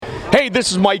Hey,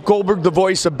 this is Mike Goldberg, the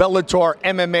voice of Bellator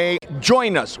MMA.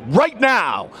 Join us right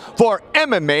now for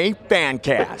MMA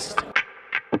Fancast.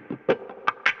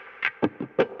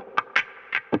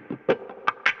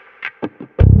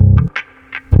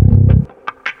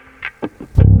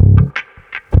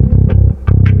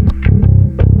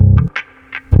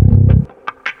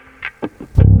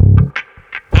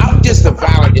 I'm just a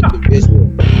violent individual.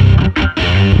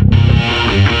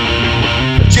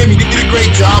 Jimmy, you did a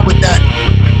great job with that.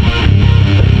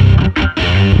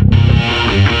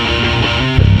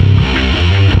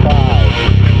 Five,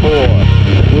 four,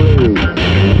 three,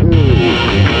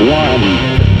 two, one,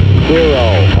 zero.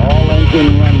 All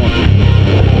engine running.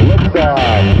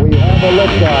 Liftoff. We have a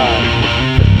liftoff.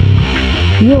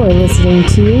 You're listening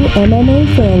to MMA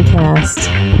Fancast.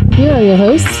 Here are your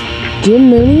hosts, Jim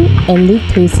Mooney and Luke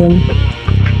Payson.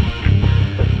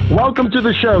 Welcome to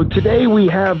the show. Today we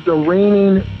have the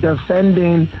reigning,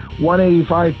 defending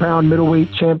 185-pound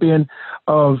middleweight champion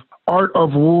of Art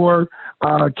of War,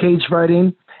 cage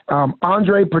fighting,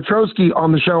 Andre Petroski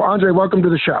on the show. Andre, welcome to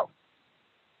the show.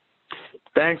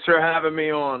 Thanks for having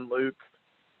me on, Luke.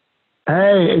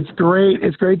 Hey, it's great.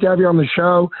 It's great to have you on the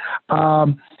show.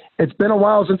 It's been a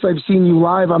while since I've seen you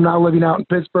live. I'm now living out in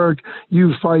Pittsburgh.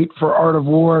 You fight for Art of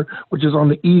War, which is on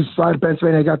the east side of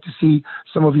Pennsylvania. I got to see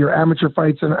some of your amateur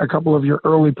fights and a couple of your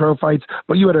early pro fights.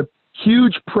 But you had a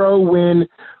huge pro win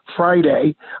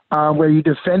Friday where you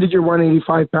defended your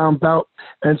 185-pound belt.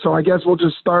 And so I guess we'll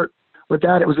just start with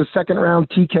that. It was a second-round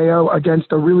TKO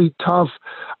against a really tough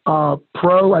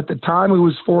pro at the time who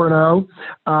was 4-0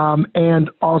 and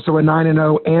also a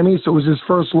 9-0 AMI. So it was his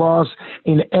first loss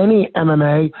in any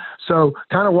MMA. So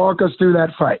kind of walk us through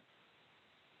that fight.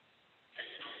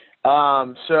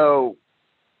 So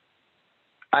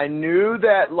I knew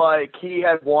that, like, he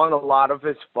had won a lot of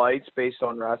his fights based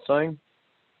on wrestling.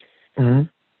 Mm-hmm.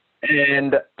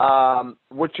 And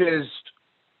which is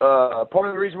part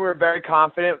of the reason we were very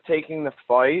confident taking the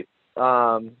fight,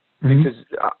 because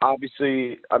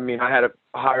obviously, I mean, I had a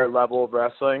higher level of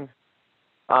wrestling.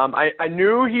 I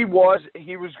knew he was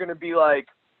going to be like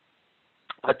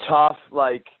a tough,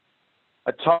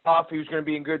 he was going to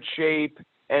be in good shape,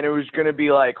 and it was going to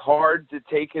be like hard to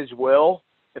take his will,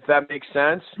 if that makes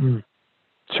sense.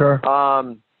 Sure.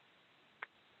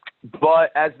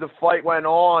 But as the fight went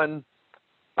on,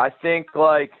 I think,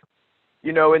 like,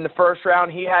 you know, in the first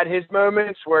round, he had his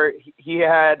moments where he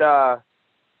had,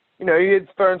 he had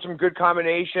thrown some good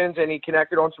combinations and he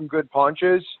connected on some good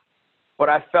punches. But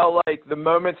I felt like the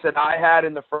moments that I had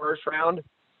in the first round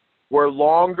were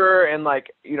longer, and,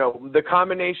 like, you know, the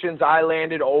combinations I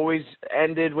landed always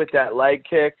ended with that leg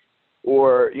kick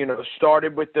or, you know,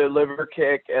 started with the liver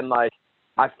kick. And, like,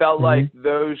 I felt like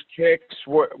those kicks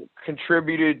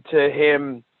contributed to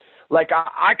him. Like,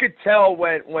 I could tell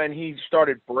when he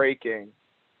started breaking,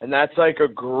 and that's like a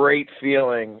great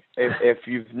feeling if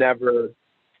you've never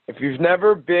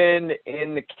been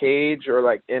in the cage or,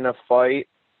 like, in a fight.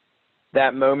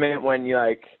 That moment when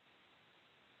they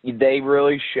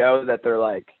really show that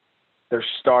they're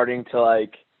starting to,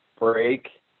 like, break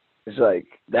is,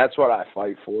 like, that's what I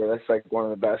fight for. That's, like, one of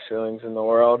the best feelings in the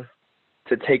world,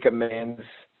 to take a man's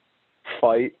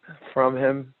fight from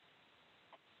him.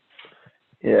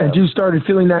 Yeah. And you started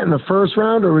feeling that in the first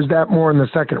round, or was that more in the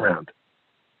second round?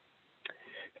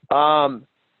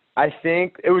 I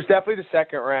think it was definitely the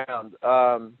second round.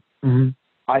 I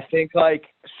think,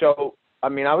 like, so, I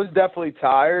mean, I was definitely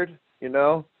tired, you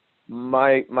know.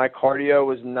 My cardio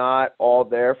was not all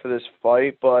there for this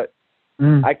fight, but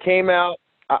I came out,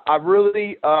 I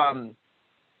really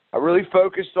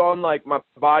focused on, like, my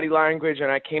body language, and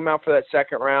I came out for that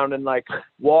second round and, like,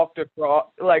 walked across,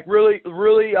 like, really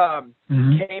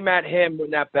came at him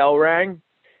when that bell rang.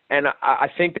 And I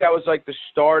think that was, like, the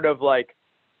start of, like,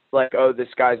 oh,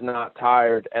 this guy's not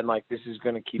tired, and, like, this is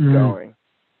going to keep going.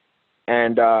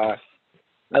 And I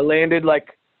landed,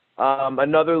 like,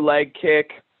 another leg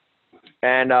kick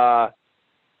and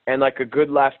like a good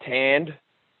left hand.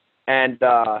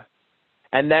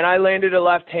 And then I landed a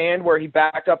left hand where he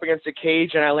backed up against the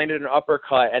cage, and I landed an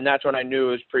uppercut, and that's when I knew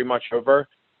it was pretty much over.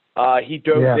 He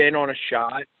dove in on a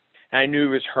shot, and I knew he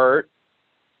was hurt.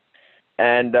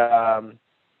 And then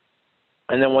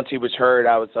once he was hurt,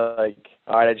 I was like,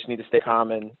 all right, I just need to stay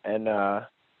calm and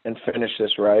finish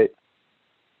this right.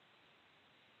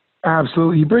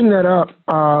 Absolutely. You bring that up,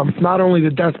 not only the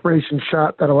desperation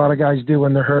shot that a lot of guys do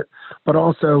when they're hurt, but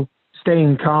also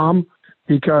staying calm,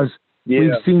 because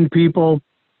we've seen people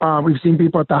at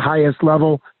the highest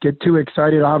level get too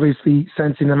excited, obviously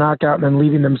sensing the knockout and then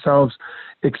leaving themselves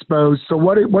exposed. So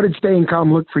what did staying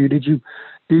calm look for you? Did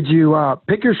Did you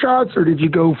pick your shots, or did you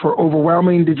go for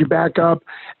overwhelming? Did you back up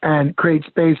and create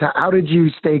space? How did you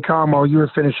stay calm while you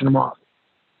were finishing them off?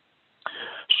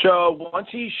 So once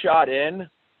he shot in,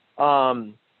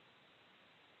 I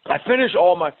finished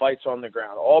all my fights on the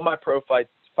ground. All my pro fights,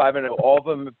 5-0, all of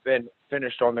them have been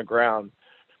finished on the ground.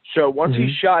 So once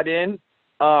he shot in,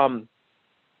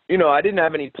 you know, I didn't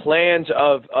have any plans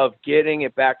of getting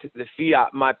it back to the feet.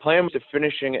 My plan was to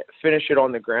finish it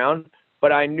on the ground,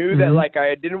 but I knew that, like,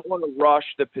 I didn't want to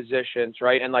rush the positions,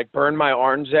 right, and, like, burn my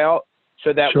arms out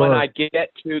so that when I get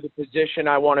to the position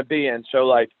I want to be in. So,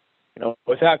 like, you know,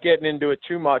 without getting into it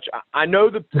too much, I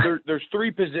know there's 3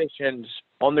 positions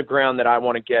on the ground that I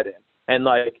want to get in. And,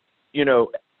 like, you know,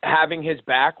 having his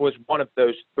back was one of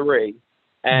those 3.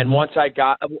 And once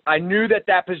I knew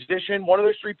that position, one of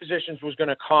those 3 positions was going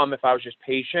to come if I was just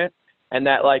patient. And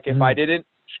that, like, if I didn't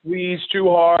squeeze too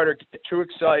hard or get too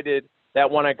excited, that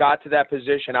when I got to that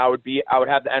position, I would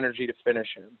have the energy to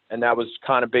finish him. And that was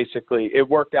kind of basically, it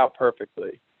worked out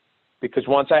perfectly. Because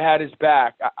once I had his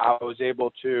back, I was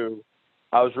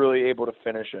really able to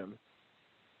finish him.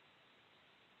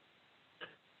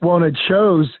 Well, and it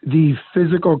shows the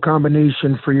physical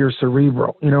combination for your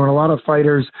cerebral. You know, and a lot of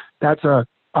fighters,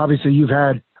 obviously you've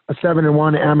had a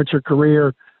 7-1 amateur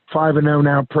career, 5-0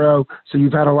 now pro. So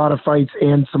you've had a lot of fights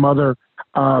and some other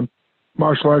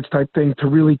martial arts type thing to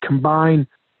really combine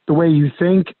the way you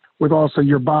think with also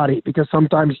your body, because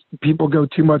sometimes people go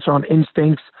too much on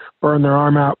instincts, burn their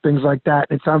arm out, things like that.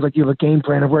 And it sounds like you have a game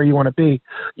plan of where you want to be.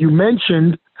 You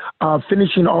mentioned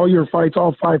finishing all your fights,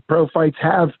 all 5 pro fights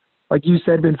have, like you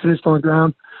said, been finished on the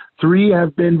ground. 3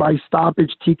 have been by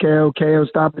stoppage, TKO, KO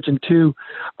stoppage, and 2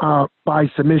 by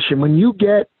submission. When you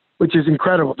get, which is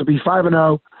incredible, to be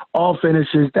 5-0, all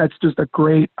finishes, that's just a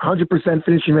great 100%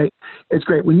 finishing rate. It's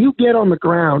great. When you get on the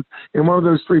ground in one of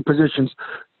those 3 positions,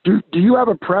 do you have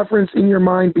a preference in your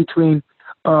mind between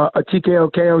a TKO,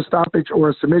 KO stoppage,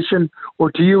 or a submission, or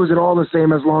to you is it all the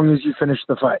same as long as you finish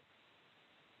the fight?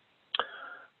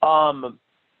 All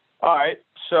right.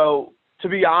 So to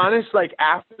be honest, like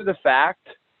after the fact,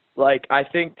 like I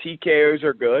think TKOs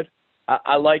are good.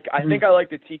 I think I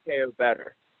like the TKO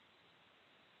better.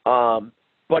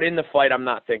 But in the fight, I'm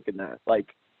not thinking that.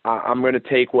 Like I'm going to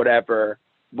take whatever's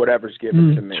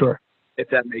given to me. Sure. If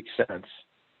that makes sense.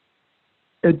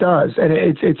 It does, and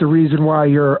it's a reason why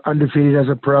you're undefeated as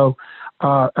a pro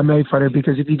MMA fighter,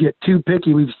 because if you get too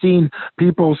picky, we've seen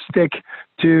people stick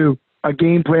to a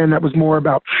game plan that was more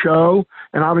about show,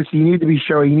 and obviously you need to be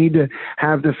showy, you need to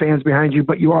have the fans behind you,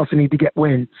 but you also need to get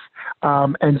wins.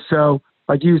 And so,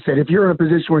 like you said, if you're in a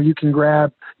position where you can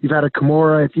grab, you've had a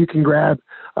Kimura, if you can grab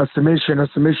a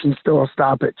submission's still a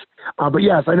stoppage. But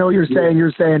yes, I know what you're saying.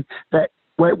 You're saying that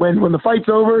when the fight's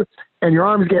over and your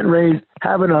arm's getting raised,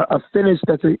 having a finish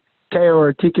that's a KO or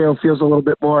a TKO feels a little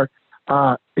bit more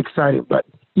exciting. But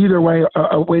either way,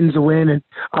 a win's a win. And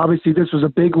obviously this was a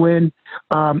big win.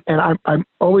 And I'm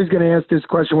always going to ask this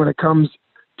question when it comes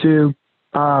to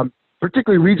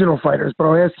particularly regional fighters, but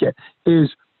I'll ask you, is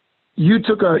you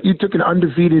took an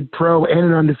undefeated pro and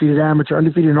an undefeated amateur,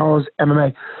 undefeated in all his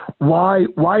MMA. Why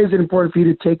is it important for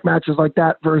you to take matches like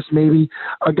that versus maybe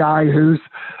a guy who's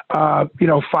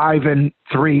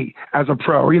 5-3 as a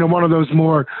pro, or one of those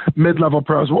more mid-level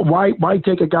pros? Why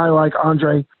take a guy like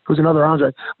Andre, who's another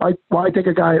Andre? Why take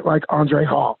a guy like Andre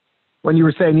Hall when you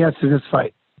were saying yes to this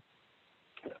fight?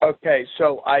 Okay,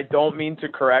 so I don't mean to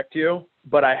correct you,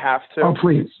 but I have to. Oh,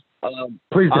 please.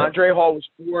 Please do. Andre Hall was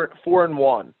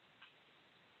 4-1.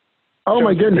 Oh, so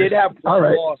my goodness. He did have one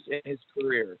right. loss in his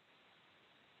career.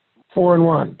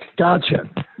 4-1. Gotcha.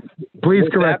 Please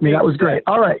correct me. That was great.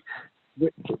 All right.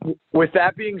 With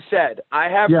that being said, I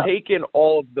have taken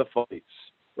all of the fights,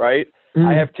 right?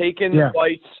 I have taken the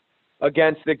fights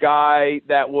against the guy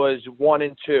that was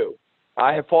 1-2.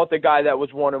 I have fought the guy that was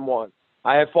 1-1.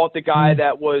 I have fought the guy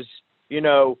that was,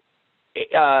 9-10,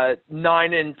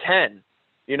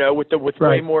 with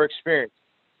way more experience.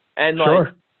 And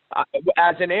sure.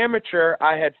 As an amateur,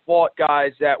 I had fought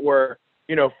guys that were,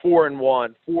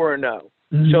 4-1, 4-0.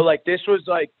 So this was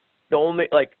the only,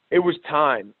 it was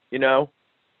time,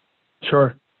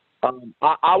 Sure.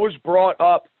 I was brought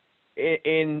up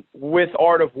in with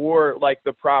Art of War,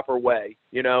 the proper way,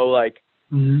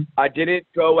 I didn't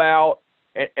go out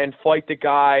and fight the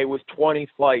guy with 20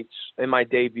 fights in my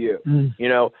debut. I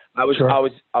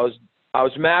was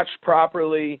matched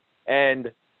properly, and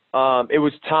it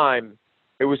was time.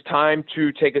 It was time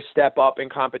to take a step up in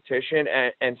competition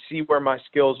and see where my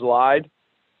skills lied.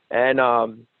 And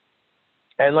I'm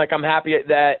happy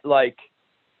that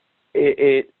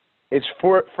it's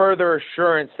for further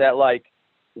assurance that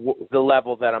the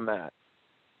level that I'm at.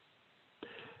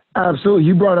 Absolutely.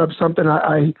 You brought up something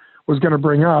I was going to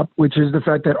bring up, which is the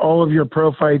fact that all of your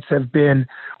pro fights have been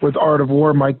with Art of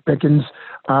War, Mike Bickens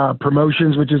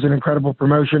Promotions, which is an incredible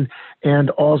promotion, and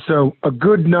also a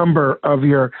good number of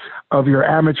your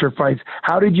amateur fights.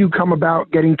 How did you come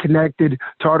about getting connected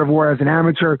to Art of War as an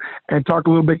amateur? And talk a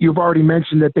little bit, you've already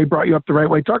mentioned that they brought you up the right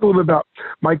way. Talk a little bit about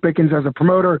Mike Bickens as a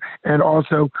promoter and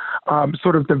also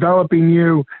sort of developing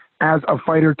you as a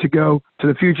fighter to go to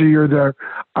the future. You're the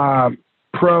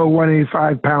pro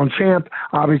 185-pound champ.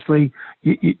 Obviously,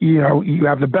 you know, you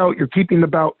have the belt. You're keeping the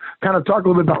belt. Kind of talk a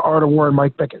little bit about Art of War and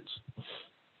Mike Bickens.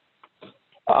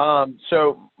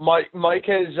 So Mike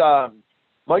is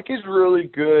really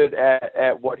good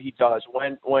at what he does.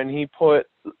 When he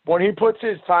puts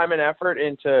his time and effort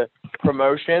into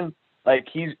promotion, like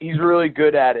he's really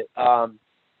good at it.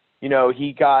 You know,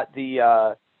 he got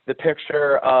the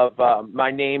picture of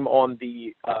my name on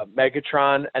the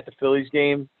Megatron at the Phillies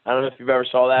game. I don't know if you've ever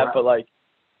saw that, but like,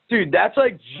 dude, that's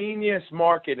like genius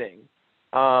marketing.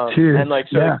 And like,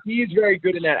 so yeah. He's very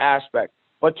good in that aspect.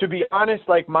 But to be honest,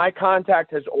 like my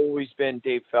contact has always been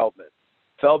Dave Feldman.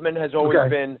 Feldman has always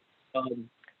been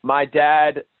my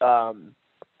dad. I'll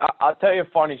tell you a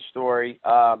funny story.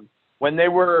 When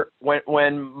Dave's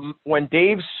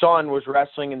son was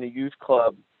wrestling in the youth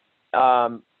club,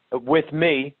 with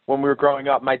me when we were growing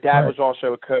up, my dad was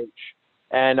also a coach,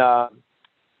 and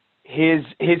his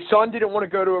son didn't want to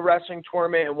go to a wrestling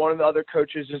tournament, and one of the other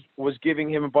coaches was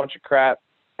giving him a bunch of crap,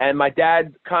 and my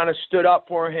dad kind of stood up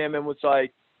for him and was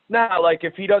like, nah, like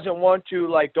if he doesn't want to,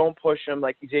 like don't push him,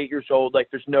 like he's 8 years old, like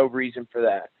there's no reason for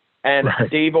that. And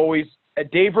Dave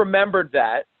remembered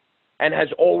that and has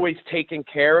always taken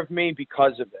care of me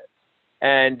because of it.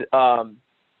 And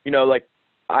you know, like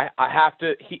I have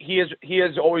to. He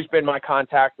has always been my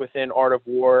contact within Art of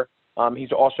War.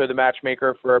 He's also the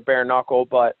matchmaker for Bare Knuckle,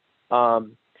 but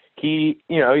he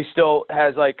still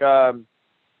has like an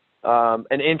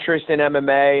interest in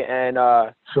MMA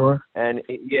and Sure. And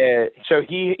yeah, so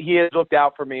he has looked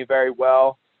out for me very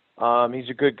well. He's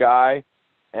a good guy,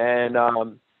 and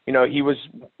you know, he was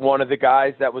one of the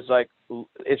guys that was like,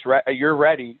 you're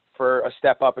ready for a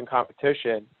step up in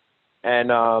competition, and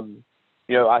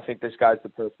you know, I think this guy's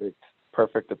the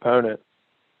perfect opponent.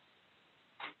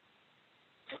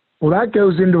 Well, that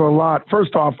goes into a lot.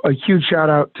 First off, a huge shout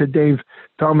out to Dave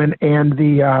Feldman and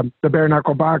the Bare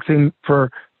Knuckle Boxing. For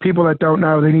people that don't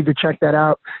know, they need to check that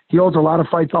out. He holds a lot of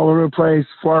fights all over the place.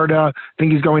 Florida, I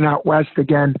think he's going out west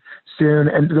again soon,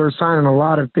 and they're signing a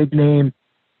lot of big name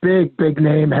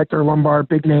Hector Lombard,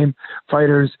 big name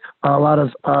fighters, a lot of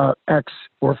ex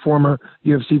or former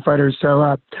UFC fighters.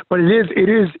 So, but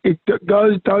it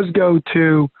does go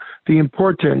to the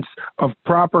importance of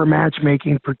proper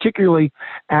matchmaking, particularly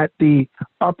at the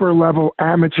upper level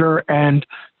amateur and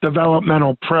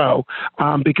developmental pro,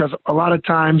 because a lot of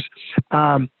times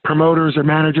promoters or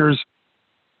managers,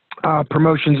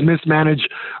 promotions mismanage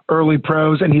early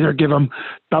pros and either give them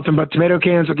nothing but tomato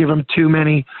cans or give them too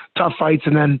many tough fights,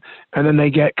 and then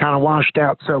they get kind of washed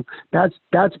out. So that's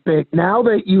big. Now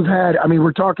that you've had, I mean,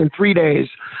 we're talking 3 days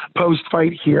post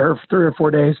fight here, 3 or 4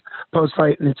 days post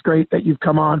fight, and it's great that you've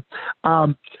come on.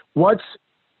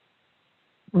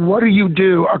 What do you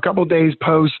do a couple days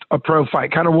post a pro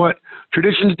fight? Kind of what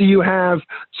traditions do you have?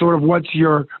 Sort of what's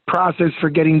your process for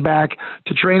getting back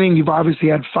to training? You've obviously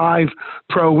had 5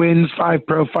 pro wins, 5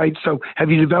 pro fights. So have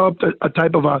you developed a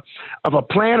type of a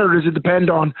plan, or does it depend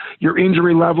on your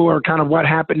injury level or kind of what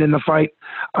happened in the fight,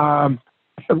 fight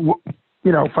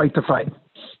to fight?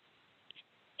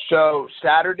 So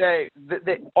Saturday,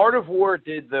 the Art of War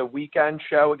did the weekend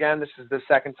show again. This is the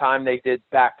second time they did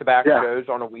back-to-back shows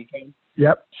on a weekend.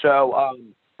 Yep. So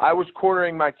I was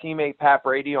cornering my teammate Pat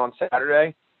Brady on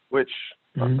Saturday, which,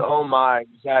 oh my,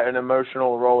 was that an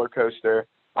emotional roller coaster.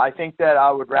 I think that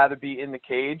I would rather be in the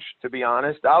cage, to be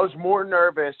honest. I was more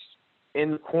nervous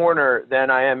in the corner than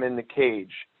I am in the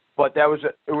cage. But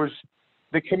the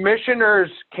commissioners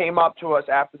came up to us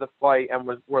after the fight and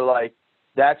were like,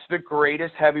 that's the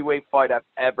greatest heavyweight fight I've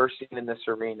ever seen in this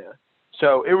arena.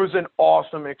 So it was an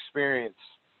awesome experience.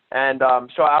 And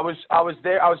so I was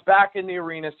there. I was back in the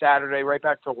arena Saturday, right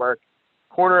back to work,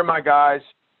 cornering my guys,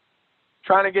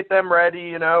 trying to get them ready.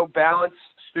 You know, Balance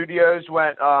Studios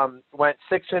went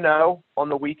 6-0 on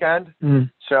the weekend,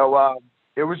 so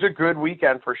it was a good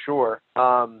weekend for sure.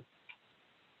 And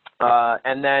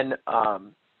then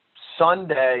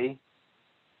Sunday,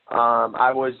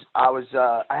 I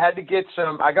had to get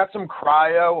I got some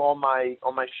cryo on my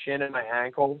shin and my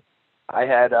ankle. I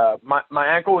had my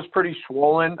ankle was pretty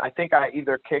swollen. I think I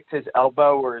either kicked his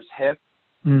elbow or his hip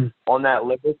on that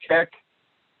liver kick,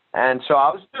 and so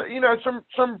I was,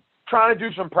 some trying to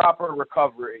do some proper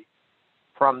recovery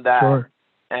from that. Sure.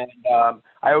 And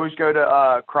I always go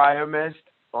to CryoMist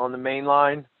on the main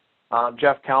line.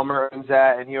 Jeff Kelmer owns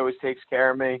that, and he always takes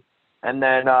care of me. And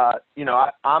then,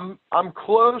 I'm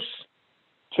close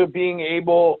to being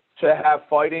able to have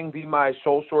fighting be my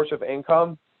sole source of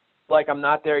income. Like, I'm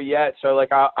not there yet, so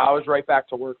like I was right back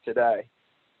to work today.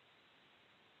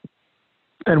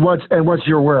 And what's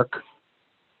your work?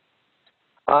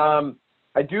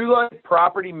 I do like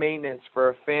property maintenance for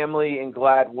a family in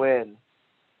Gladwin.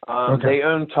 Okay. They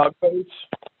own tugboats,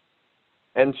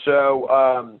 and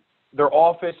so their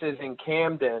office is in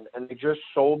Camden, and they just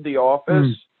sold the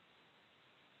office.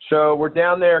 So we're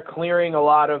down there clearing a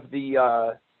lot of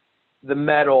the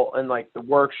metal and like the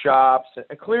workshops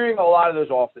and clearing a lot of those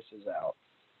offices out.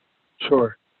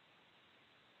 Sure.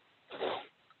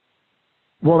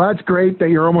 Well, that's great that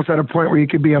you're almost at a point where you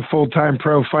could be a full-time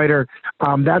pro fighter.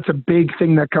 That's a big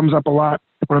thing that comes up a lot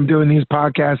when I'm doing these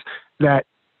podcasts, that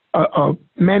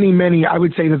many, I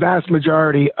would say the vast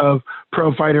majority of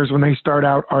pro fighters when they start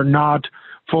out are not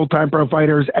full-time pro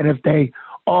fighters. And if they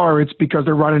are, it's because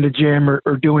they're running a gym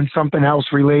or doing something else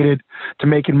related to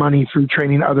making money through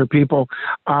training other people.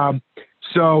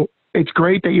 So it's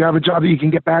great that you have a job that you can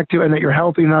get back to and that you're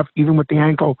healthy enough, even with the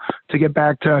ankle, to get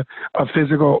back to a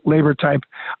physical labor type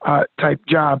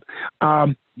job.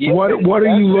 What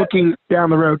are you looking down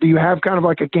the road? Do you have kind of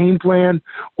like a game plan,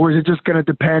 or is it just going to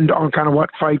depend on kind of what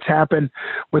fights happen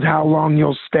with how long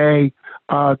you'll stay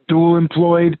dual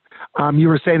employed? You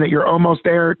were saying that you're almost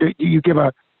there. Do you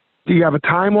have a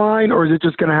timeline, or is it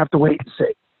just going to have to wait and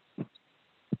see?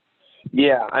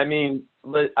 Yeah, I mean,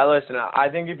 listen, I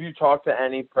think if you talk to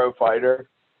any pro fighter,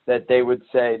 that they would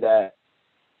say that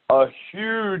a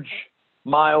huge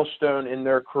milestone in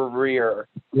their career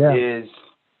is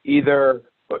either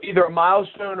a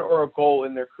milestone or a goal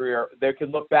in their career. They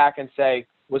could look back and say,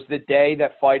 was the day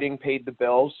that fighting paid the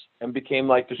bills and became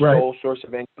like the sole source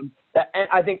of income. And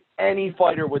I think any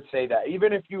fighter would say that.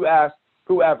 Even if you asked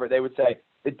whoever, they would say,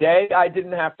 the day I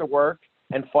didn't have to work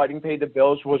and fighting paid the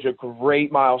bills was a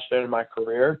great milestone in my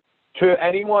career. To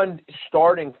anyone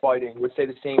starting fighting would say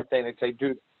the same thing. They'd say,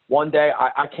 dude, one day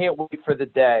I can't wait for the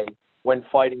day when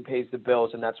fighting pays the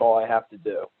bills and that's all I have to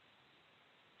do.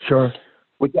 Sure.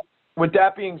 With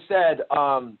that being said,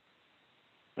 I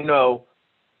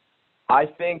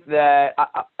think that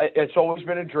it's always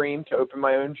been a dream to open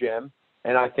my own gym,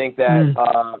 and I think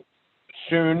that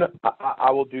soon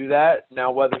I will do that. Now,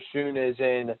 whether soon is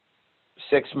in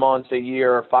 6 months, a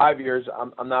year, or 5 years,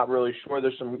 I'm not really sure.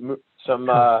 There's some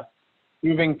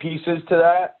moving pieces to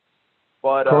that,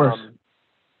 but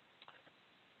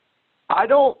I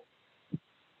don't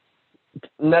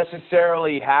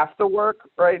necessarily have to work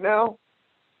right now.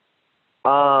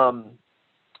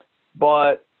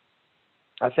 But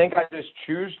I think I just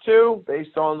choose to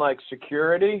based on like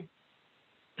security.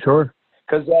 Sure.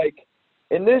 Cause like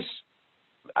in this,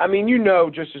 I mean,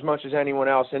 just as much as anyone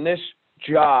else in this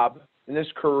job, in this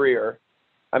career,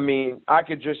 I mean, I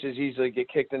could just as easily get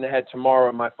kicked in the head tomorrow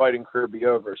and my fighting career be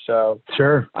over. So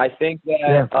sure. I think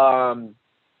that,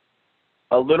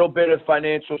 a little bit of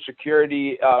financial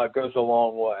security, goes a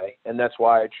long way. And that's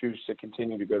why I choose to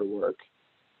continue to go to work.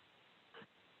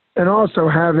 And also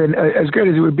having, as good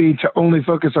as it would be to only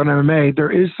focus on MMA,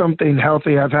 there is something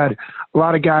healthy. I've had a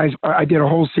lot of guys. I did a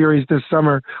whole series this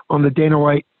summer on the Dana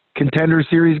White Contender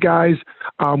Series guys,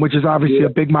 which is obviously a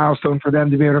big milestone for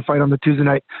them to be able to fight on the Tuesday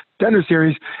Night Contender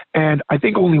Series. And I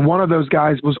think only one of those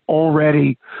guys was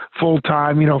already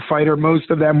full-time, fighter. Most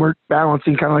of them were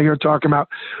balancing, kind of like you're talking about,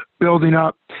 building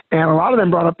up. And a lot of them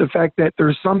brought up the fact that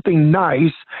there's something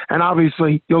nice, and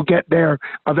obviously you'll get there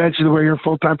eventually where you're a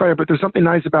full-time fighter, but there's something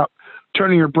nice about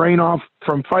turning your brain off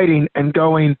from fighting and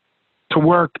going to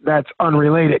work that's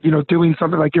unrelated, doing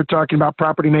something like you're talking about,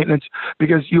 property maintenance,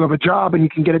 because you have a job and you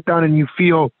can get it done and you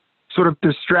feel sort of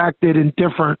distracted and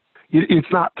different.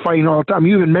 It's not fighting all the time.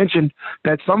 You even mentioned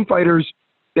that some fighters,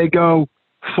 they go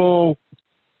full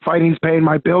fighting's paying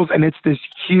my bills, and it's this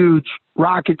huge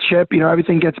rocket ship,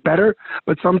 everything gets better,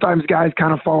 but sometimes guys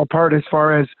kind of fall apart as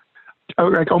far as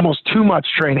like almost too much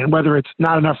training, whether it's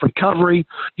not enough recovery.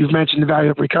 You've mentioned the value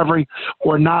of recovery,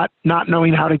 or not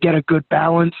knowing how to get a good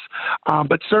balance.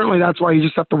 But certainly that's why you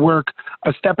just have to work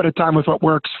a step at a time with what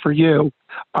works for you.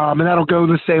 And that'll go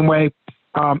the same way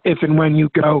if and when you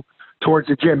go towards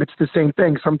the gym. It's the same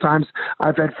thing. Sometimes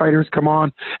I've had fighters come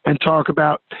on and talk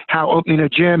about how opening a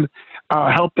gym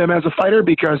helped them as a fighter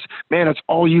because, man, it's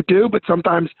all you do. But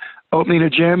sometimes opening a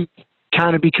gym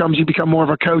kind of you become more of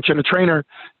a coach and a trainer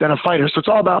than a fighter. So it's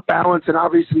all about balance, and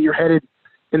obviously you're headed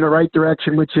in the right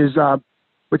direction, which is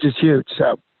huge.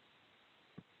 So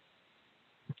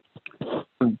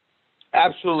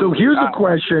Absolutely. So here's a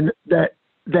question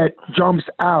that jumps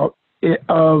out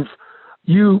of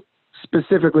you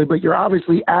specifically, but you're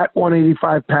obviously at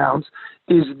 185 pounds.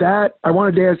 Is that, I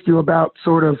wanted to ask you about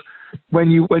sort of when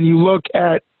you look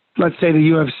at, let's say,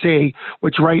 the UFC,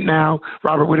 which right now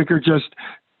Robert Whittaker just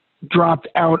dropped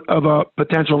out of a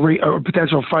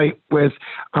potential fight with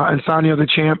Insania the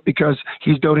Champ because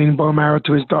he's donating bone marrow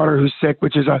to his daughter who's sick,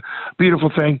 which is a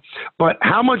beautiful thing. But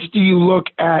how much do you look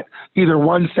at either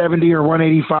 170 or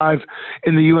 185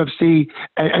 in the UFC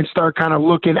and start kind of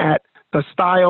looking at the style